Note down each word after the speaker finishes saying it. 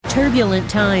Turbulent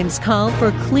times call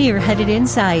for clear-headed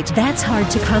insight. That's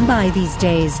hard to come by these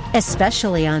days,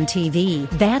 especially on TV.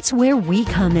 That's where we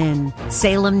come in.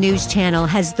 Salem News Channel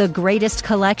has the greatest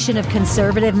collection of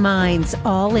conservative minds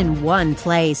all in one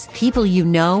place. People you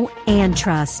know and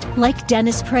trust, like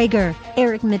Dennis Prager,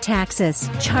 Eric Metaxas,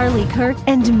 Charlie Kirk,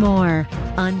 and more.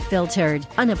 Unfiltered,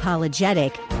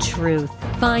 unapologetic truth.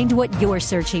 Find what you're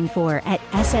searching for at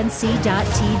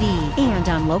snc.tv and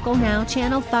on Local Now,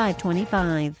 Channel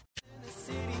 525.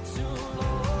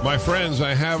 My friends,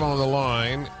 I have on the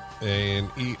line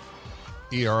an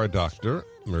ER doctor,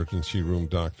 emergency room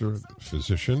doctor,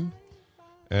 physician,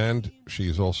 and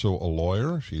she's also a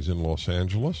lawyer. She's in Los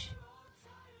Angeles.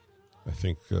 I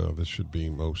think this should be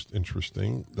most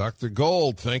interesting. Dr.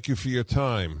 Gold, thank you for your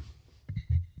time.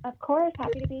 Of course,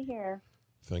 happy to be here.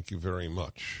 Thank you very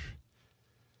much.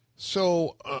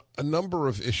 So, a number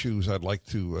of issues I'd like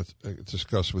to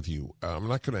discuss with you. I'm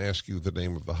not going to ask you the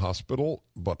name of the hospital,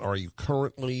 but are you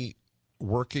currently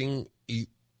working? Do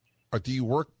you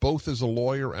work both as a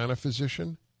lawyer and a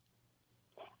physician?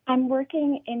 I'm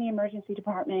working in the emergency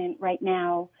department right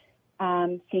now,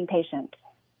 seeing patients,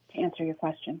 to answer your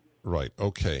question. Right.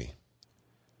 Okay.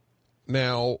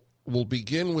 Now, we'll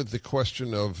begin with the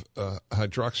question of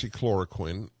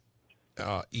hydroxychloroquine.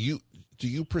 Do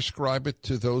you prescribe it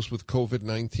to those with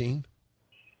COVID-19?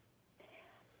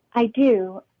 I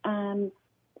do.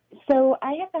 So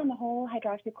I have found the whole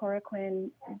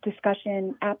hydroxychloroquine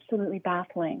discussion absolutely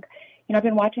baffling. You know, I've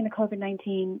been watching the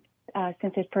COVID-19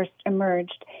 since it first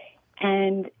emerged.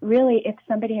 And really, if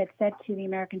somebody had said to the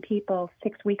American people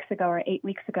 6 weeks ago or 8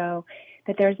 weeks ago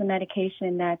that there's a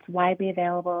medication that's widely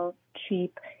available,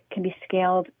 cheap, can be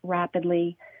scaled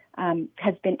rapidly,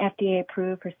 has been FDA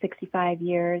approved for 65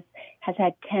 years, has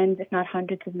had tens, if not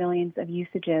hundreds of millions of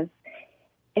usages.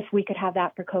 If we could have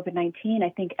that for COVID-19, I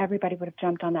think everybody would have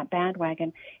jumped on that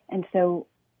bandwagon. And so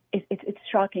it's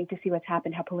shocking to see what's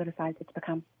happened, how politicized it's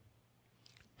become.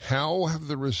 How have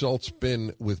the results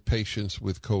been with patients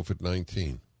with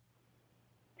COVID-19?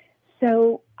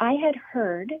 So I had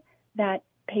heard that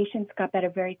patients got better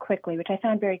very quickly, which I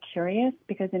found very curious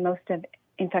because in most of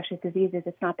infectious diseases,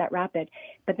 it's not that rapid.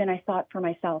 But then I thought for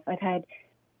myself, I've had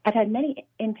many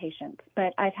inpatients,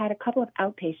 but I've had a couple of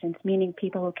outpatients, meaning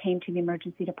people who came to the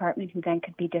emergency department who then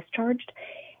could be discharged.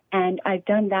 And I've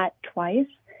done that twice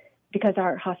because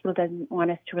our hospital doesn't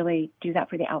want us to really do that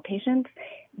for the outpatients.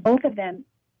 Both of them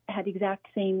had the exact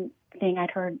same thing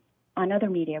I'd heard on other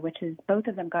media, which is both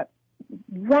of them got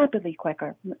rapidly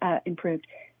quicker, improved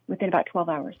within about 12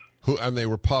 hours. And they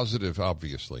were positive,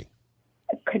 obviously.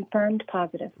 Confirmed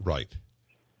positive. Right.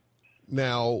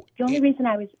 Now, the only reason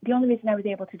I was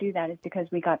able to do that is because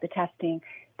we got the testing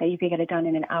that you could get it done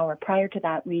in an hour. Prior to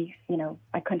that,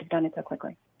 I couldn't have done it so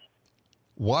quickly.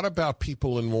 What about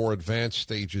people in more advanced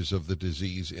stages of the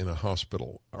disease in a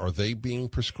hospital? Are they being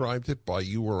prescribed it by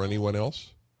you or anyone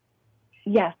else?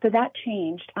 Yes, so that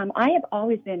changed. I have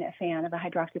always been a fan of a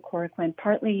hydroxychloroquine,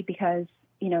 partly because,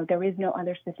 there is no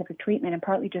other specific treatment, and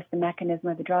partly just the mechanism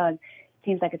of the drug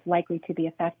seems like it's likely to be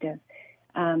effective.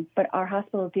 But our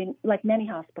hospital didn't, like many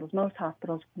hospitals, most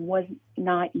hospitals, was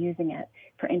not using it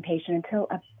for inpatient until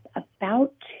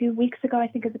about 2 weeks ago, I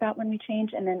think is about when we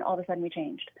changed, and then all of a sudden we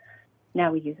changed.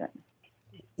 Now we use it.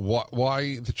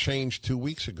 Why the change 2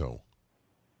 weeks ago?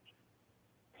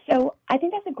 So I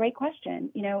think that's a great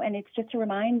question, and it's just to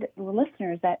remind the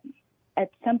listeners that at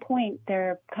some point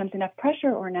there comes enough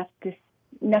pressure or enough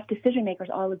decision makers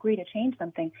all agree to change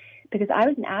something, because I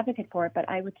was an advocate for it, but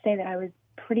I would say that I was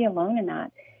pretty alone in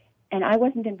that. And I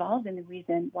wasn't involved in the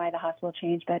reason why the hospital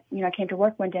changed, but, I came to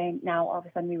work one day, now all of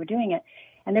a sudden we were doing it.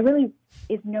 And there really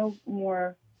is no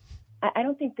more, I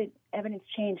don't think that evidence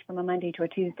changed from a Monday to a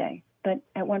Tuesday, but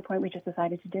at one point we just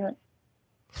decided to do it.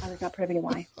 I was not privy to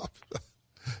why.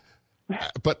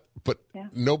 But yeah.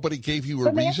 Nobody gave you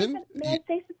a reason? May I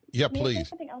say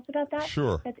something else about that?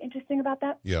 Sure. That's interesting about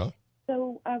that? Yeah.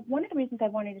 So one of the reasons I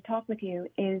wanted to talk with you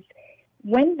is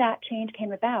when that change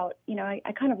came about,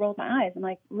 I kind of rolled my eyes. I'm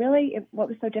like, really? What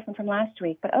was so different from last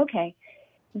week? But okay.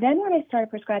 Then when I started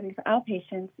prescribing for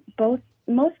outpatients,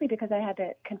 mostly because I had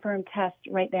to confirm test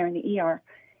right there in the ER,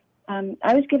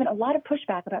 I was given a lot of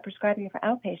pushback about prescribing it for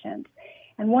outpatients.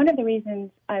 And one of the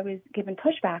reasons I was given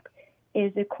pushback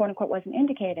is it, quote unquote, wasn't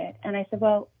indicated. And I said,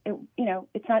 well,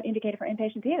 it's not indicated for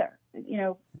inpatients either.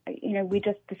 We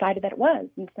just decided that it was.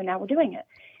 And so now we're doing it.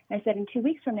 And I said, in 2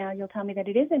 weeks from now, you'll tell me that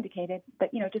it is indicated,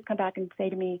 but, just come back and say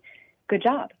to me, good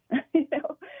job.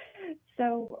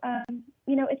 So,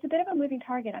 it's a bit of a moving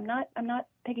target. I'm not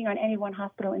picking on any one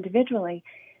hospital individually,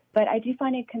 but I do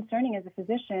find it concerning as a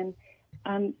physician.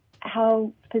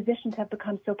 how physicians have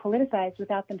become so politicized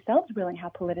without themselves realizing how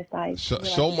politicized.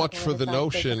 So much for the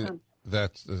notion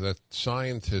that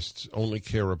scientists only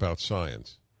care about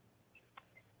science.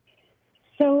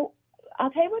 So I'll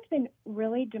tell you what's been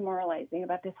really demoralizing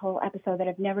about this whole episode that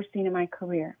I've never seen in my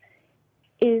career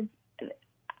is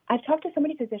I've talked to so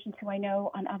many physicians who I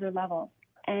know on other levels,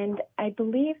 and I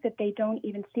believe that they don't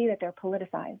even see that they're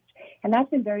politicized. And that's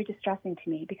been very distressing to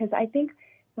me because I think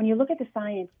when you look at the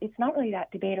science, it's not really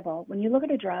that debatable. When you look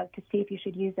at a drug to see if you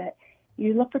should use it,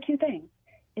 you look for two things.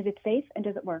 Is it safe and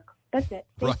does it work? That's it.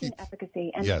 Safety and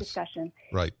efficacy and discussion.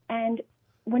 Right. And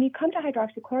when you come to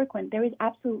hydroxychloroquine, there is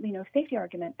absolutely no safety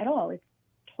argument at all. It's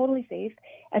totally safe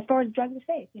as far as drugs are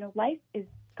safe. Life is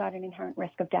got an inherent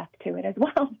risk of death to it as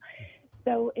well.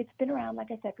 So it's been around,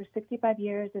 like I said, for 65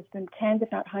 years. There's been tens,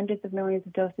 if not hundreds of millions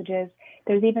of dosages.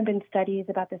 There's even been studies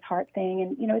about this heart thing.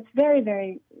 And, it's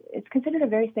it's considered a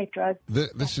very safe drug.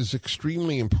 This is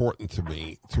extremely important to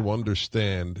me to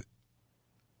understand.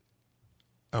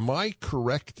 Am I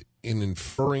correct in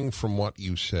inferring from what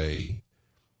you say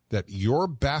that you're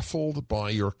baffled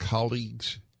by your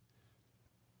colleagues'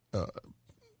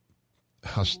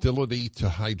 hostility to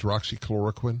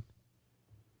hydroxychloroquine?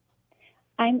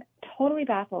 I'm totally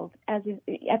baffled. At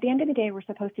the end of the day, we're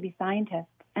supposed to be scientists,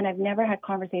 and I've never had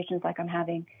conversations like I'm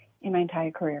having in my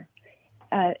entire career.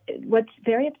 What's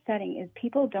very upsetting is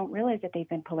people don't realize that they've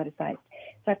been politicized.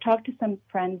 So I've talked to some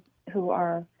friends who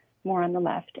are more on the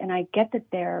left, and I get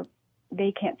that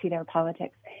they can't see their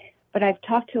politics. But I've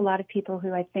talked to a lot of people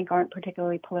who I think aren't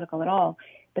particularly political at all,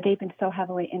 but they've been so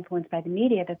heavily influenced by the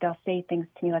media that they'll say things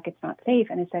to me like it's not safe.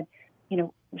 And I said,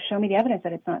 show me the evidence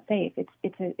that it's not safe.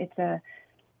 It's a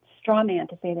straw man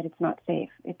to say that it's not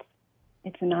safe.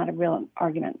 It's not a real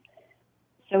argument.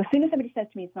 So as soon as somebody says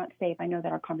to me it's not safe, I know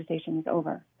that our conversation is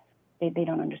over. They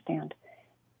don't understand.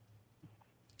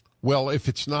 Well, if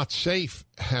it's not safe,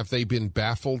 have they been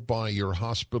baffled by your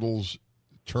hospital's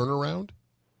turnaround?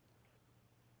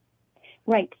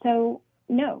 Right. So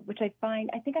no, which I find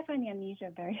the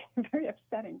amnesia very, very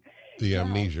upsetting. The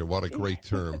amnesia, what a great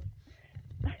term.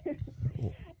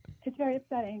 It's very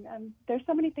upsetting. There's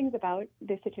so many things about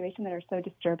this situation that are so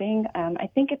disturbing. I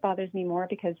think it bothers me more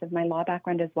because of my law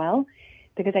background as well,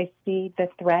 because I see the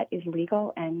threat is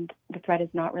legal and the threat is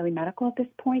not really medical at this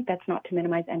point. That's not to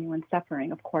minimize anyone's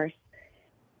suffering, of course.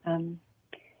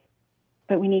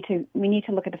 But we need to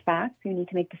look at the facts. We need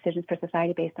to make decisions for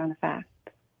society based on the facts.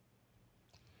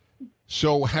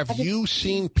 So have you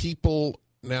seen people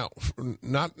now,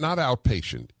 not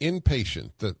outpatient,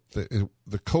 inpatient, that the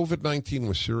COVID-19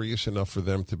 was serious enough for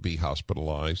them to be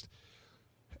hospitalized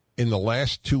in the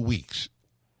last 2 weeks?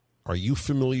 Are you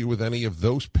familiar with any of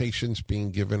those patients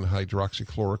being given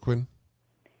hydroxychloroquine?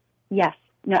 Yes.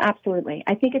 No, absolutely.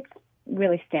 I think it's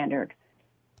really standard.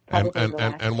 And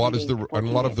what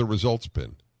have the results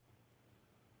been?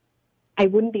 I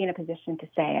wouldn't be in a position to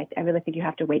say. I really think you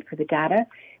have to wait for the data.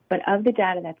 But of the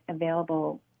data that's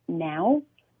available now,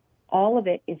 all of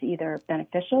it is either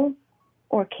beneficial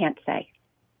or can't say.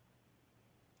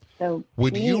 So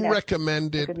would you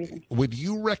recommend it? Would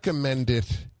you recommend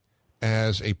it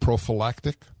as a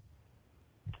prophylactic?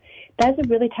 That's a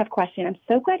really tough question. I'm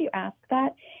so glad you asked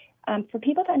that. For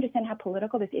people to understand how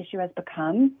political this issue has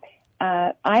become,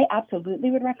 I absolutely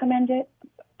would recommend it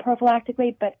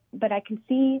prophylactically, but I can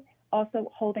see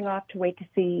also holding off to wait to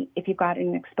see if you've got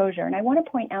an exposure. And I want to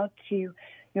point out to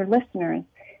your listeners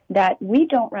that we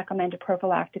don't recommend it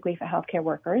prophylactically for healthcare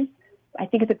workers. I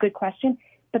think it's a good question,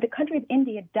 but the country of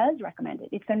India does recommend it.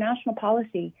 It's their national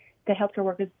policy that healthcare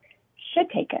workers should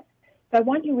take it. So I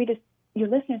want your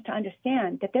listeners to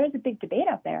understand that there's a big debate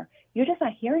out there. You're just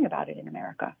not hearing about it in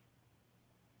America.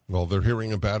 Well, they're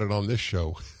hearing about it on this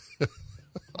show.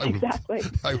 Exactly.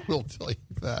 I will tell you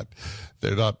that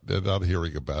they're not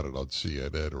hearing about it on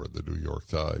CNN or in the New York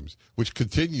Times, which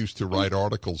continues to write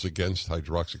articles against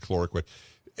hydroxychloroquine.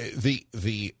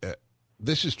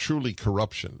 This is truly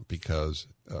corruption, because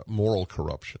moral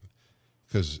corruption,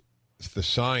 because the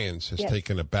science has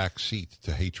taken a back seat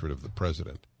to hatred of the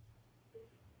president.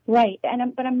 Right,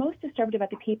 but I'm most disturbed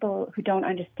about the people who don't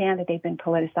understand that they've been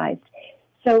politicized.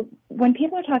 So when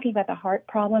people are talking about the heart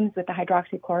problems with the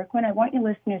hydroxychloroquine, I want your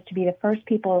listeners to be the first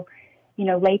people,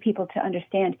 lay people to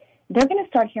understand. They're going to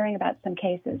start hearing about some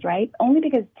cases, right? Only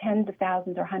because tens of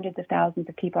thousands or hundreds of thousands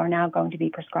of people are now going to be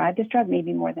prescribed this drug,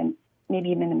 maybe even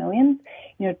in the millions.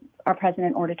 Our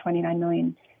president ordered 29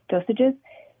 million dosages.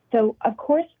 So, of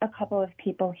course, a couple of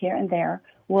people here and there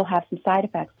will have some side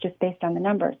effects just based on the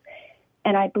numbers.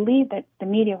 And I believe that the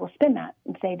media will spin that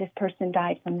and say this person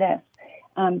died from this.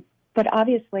 But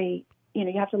obviously, you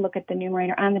have to look at the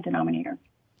numerator and the denominator.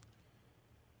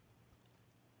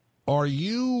 Are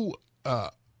you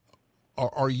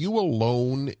are you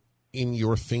alone in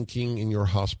your thinking in your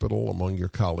hospital among your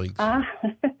colleagues?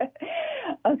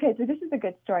 Okay, so this is a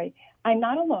good story. I'm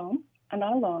not alone.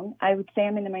 I would say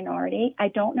I'm in the minority. I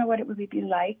don't know what it would be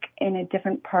like in a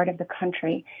different part of the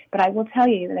country, but I will tell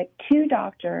you that 2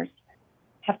 doctors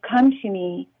have come to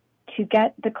me to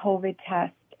get the COVID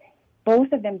test.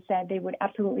 Both of them said they would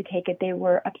absolutely take it. They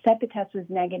were upset the test was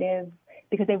negative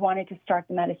because they wanted to start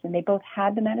the medicine. They both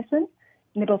had the medicine,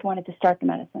 and they both wanted to start the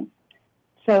medicine.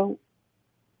 So,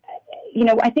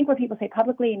 I think what people say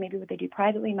publicly and maybe what they do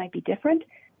privately might be different.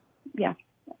 Yeah.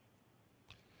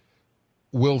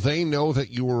 Will they know that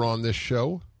you were on this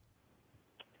show?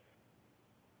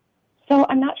 So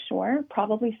I'm not sure.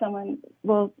 Probably someone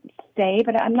will say,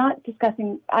 but I'm not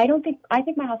discussing. I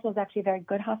think my hospital is actually a very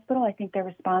good hospital. I think their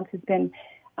response has been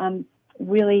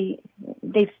really,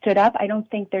 they've stood up. I don't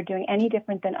think they're doing any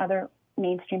different than other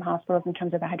mainstream hospitals in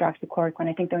terms of the hydroxychloroquine.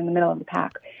 I think they're in the middle of the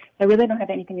pack. I really don't have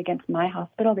anything against my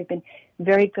hospital. They've been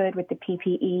very good with the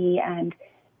PPE and,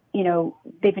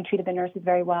 they've been treated the nurses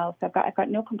very well. So I've got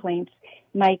no complaints.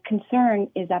 My concern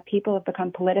is that people have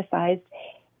become politicized,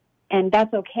 and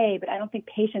that's okay, but I don't think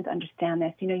patients understand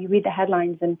this. You read the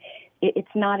headlines, and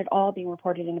it's not at all being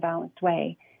reported in a balanced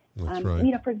way. That's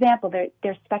right. For example,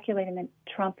 they're speculating that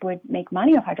Trump would make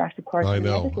money off hydroxychloroquine. I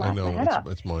know.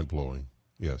 It's mind-blowing.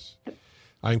 Yes.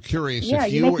 I'm curious,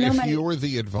 if you were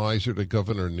the advisor to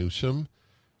Governor Newsom,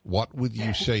 what would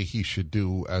you say he should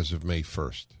do as of May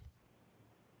 1st?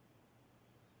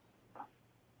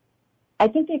 I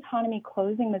think the economy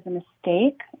closing was a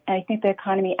mistake. I think the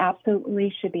economy absolutely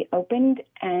should be opened,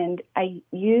 and I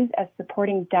use as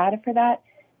supporting data for that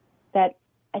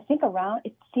I think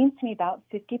it seems to me about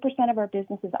 50% of our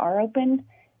businesses are opened.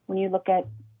 When you look at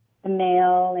the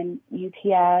mail and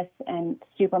UPS and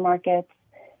supermarkets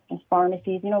and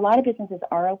pharmacies, a lot of businesses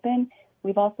are open.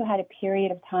 We've also had a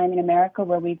period of time in America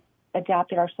where we've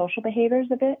adapted our social behaviors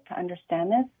a bit to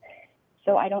understand this.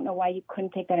 So I don't know why you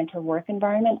couldn't take that into a work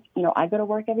environment. I go to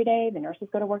work every day. The nurses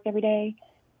go to work every day.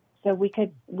 So we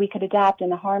could adapt,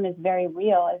 and the harm is very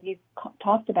real. As you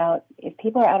talked about, if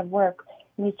people are out of work,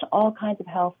 it leads to all kinds of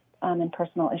health and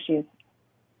personal issues.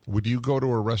 Would you go to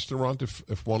a restaurant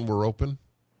if one were open?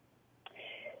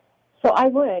 So I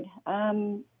would.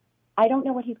 I don't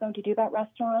know what he's going to do about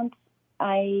restaurants.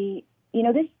 I'm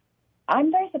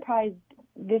very surprised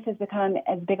this has become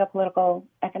as big a political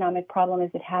economic problem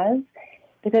as it has,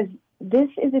 because this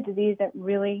is a disease that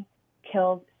really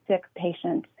kills sick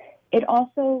patients. It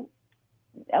also,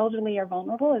 elderly are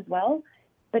vulnerable as well,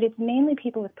 but it's mainly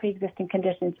people with pre-existing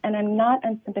conditions. And I'm not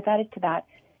unsympathetic to that,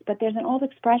 but there's an old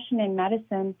expression in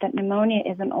medicine that pneumonia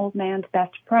is an old man's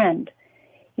best friend.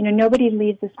 Nobody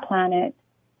leaves this planet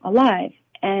alive,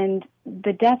 and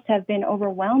the deaths have been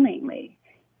overwhelmingly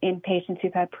in patients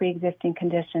who've had pre-existing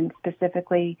conditions,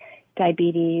 specifically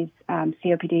diabetes,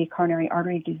 COPD, coronary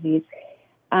artery disease.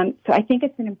 So I think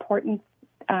it's important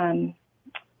if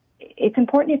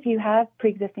you have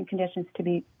pre-existing conditions to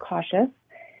be cautious.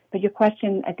 But your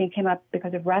question, I think, came up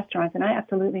because of restaurants, and I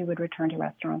absolutely would return to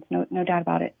restaurants, no doubt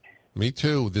about it. Me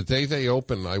too. The day they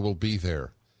open, I will be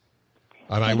there,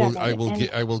 and I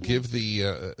will give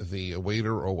the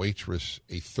waiter or waitress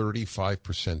a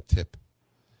 35% tip.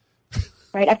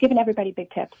 Right, I've given everybody big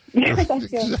tips because I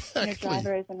feel Exactly.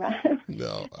 Drivers and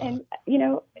No, and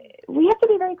we have to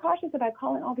be very cautious about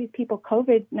calling all these people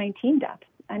COVID-19 deaths.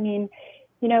 I mean,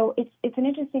 it's an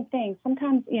interesting thing.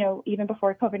 Sometimes, even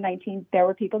before COVID-19, there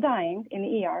were people dying in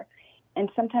the ER,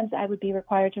 and sometimes I would be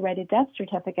required to write a death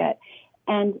certificate.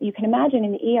 And you can imagine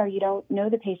in the ER, you don't know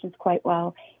the patients quite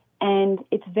well. And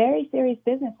it's very serious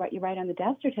business what you write on the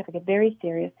death certificate, very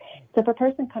serious. So if a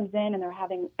person comes in and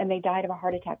they died of a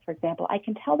heart attack, for example, I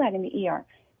can tell that in the ER.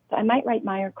 So I might write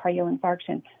myocardial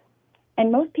infarction.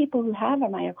 And most people who have a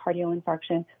myocardial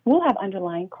infarction will have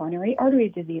underlying coronary artery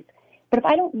disease. But if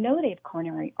I don't know they have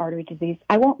coronary artery disease,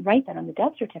 I won't write that on the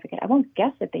death certificate. I won't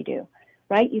guess that they do,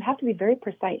 right? You have to be very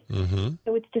precise. Mm-hmm.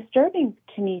 So it's disturbing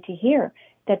to me to hear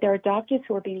that there are doctors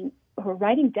who are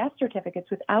writing death certificates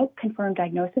without confirmed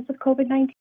diagnosis of COVID-19.